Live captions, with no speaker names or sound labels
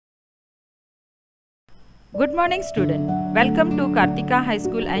Good morning, student. Welcome to Karthika High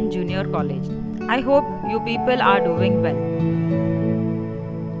School and Junior College. I hope you people are doing well.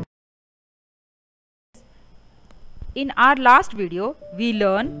 In our last video, we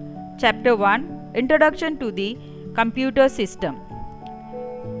learned Chapter 1, Introduction to the Computer System.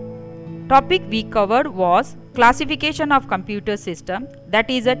 Topic we covered was classification of computer system, that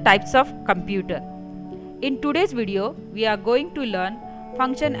is a types of computer. In today's video, we are going to learn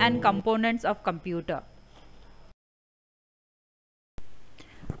function and components of computer.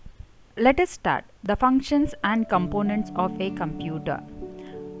 Let us start the functions and components of a computer.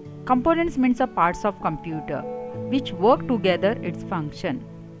 Components means the parts of computer which work together its function.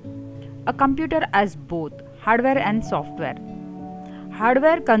 A computer has both hardware and software.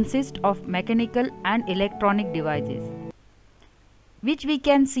 Hardware consists of mechanical and electronic devices which we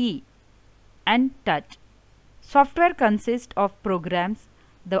can see and touch. Software consists of programs,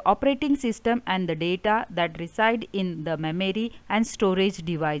 the operating system and the data that reside in the memory and storage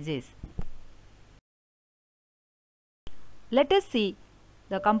devices. Let us see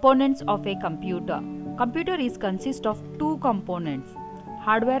the components of a computer. Computer is consist of two components,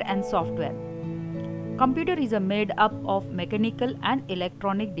 hardware and software. Computer is made up of mechanical and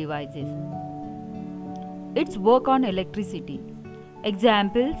electronic devices. Its work on electricity.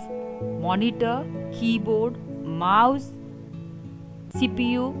 Examples: monitor, keyboard, mouse,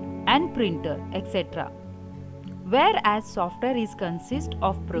 CPU and printer, etc. Whereas software is consist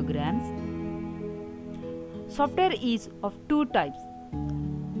of programs. Software is of two types,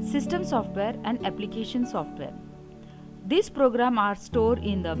 system software and application software. These programs are stored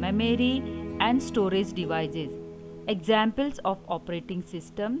in the memory and storage devices. Examples of operating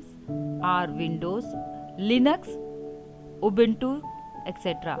systems are Windows, Linux, Ubuntu,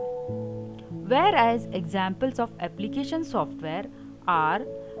 etc. Whereas examples of application software are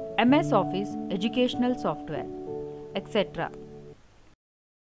MS Office, educational software, etc.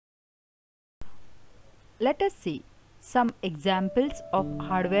 Let us see some examples of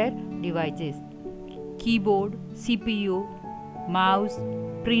hardware devices: keyboard, CPU, mouse,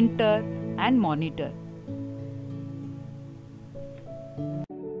 printer and monitor.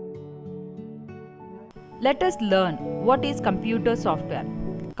 Let us learn what is computer software.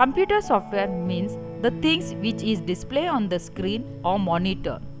 Computer software means the things which is displayed on the screen or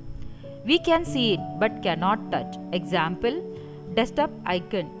monitor. We can see it but cannot touch. Example: desktop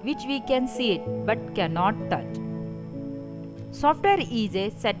icon which we can see it but cannot touch. Software is a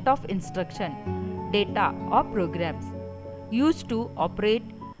set of instruction, data or programs used to operate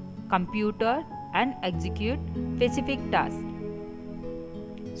computer and execute specific tasks.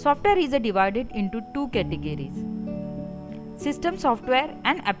 Software is divided into two categories: system software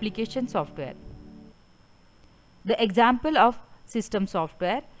and application software. The example of system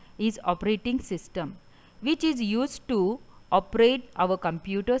software is operating system, which is used to operate our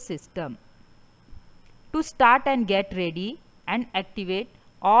computer system, to start and get ready and activate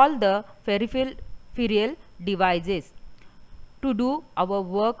all the peripheral devices to do our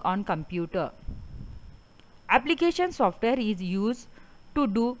work on computer. Application software is used to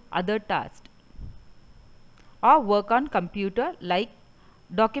do other tasks or work on computer like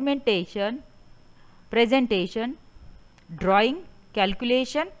documentation, presentation, drawing,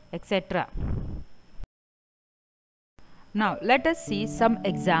 calculation, etc. Now let us see some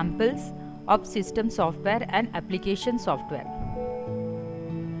examples of system software and application software.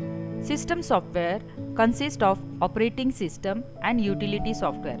 System software consists of operating system and utility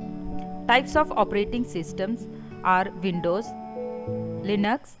software. Types of operating systems are Windows,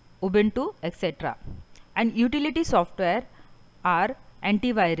 Linux, Ubuntu, etc. And utility software are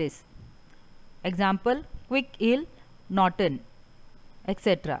antivirus. Example: Quick Heal, Norton,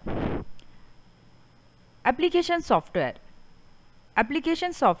 etc. Application software.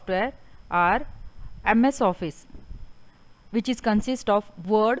 Application software are MS Office, which is consist of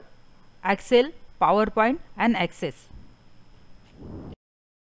Word, Excel, PowerPoint and Access.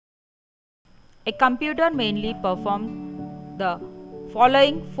 A computer mainly performs the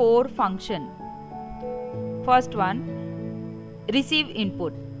following four functions. First one, receive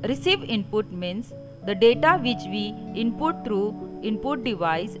input. Receive input means the data which we input through input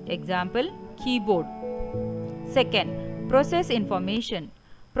device, example keyboard. Second, process information.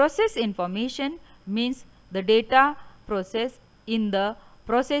 Process information means the data processed in the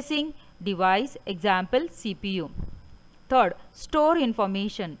processing device, example CPU. Third, store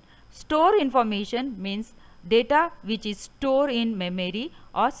information. Store information means data which is stored in memory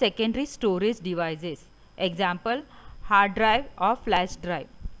or secondary storage devices, example hard drive or flash drive.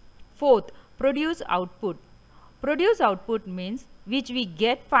 Fourth, produce output. Produce output means which we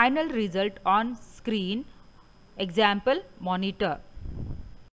get final result on screen Example, monitor.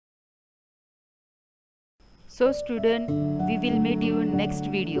 So student, we will meet you in next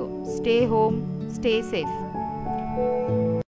video. Stay home, stay safe.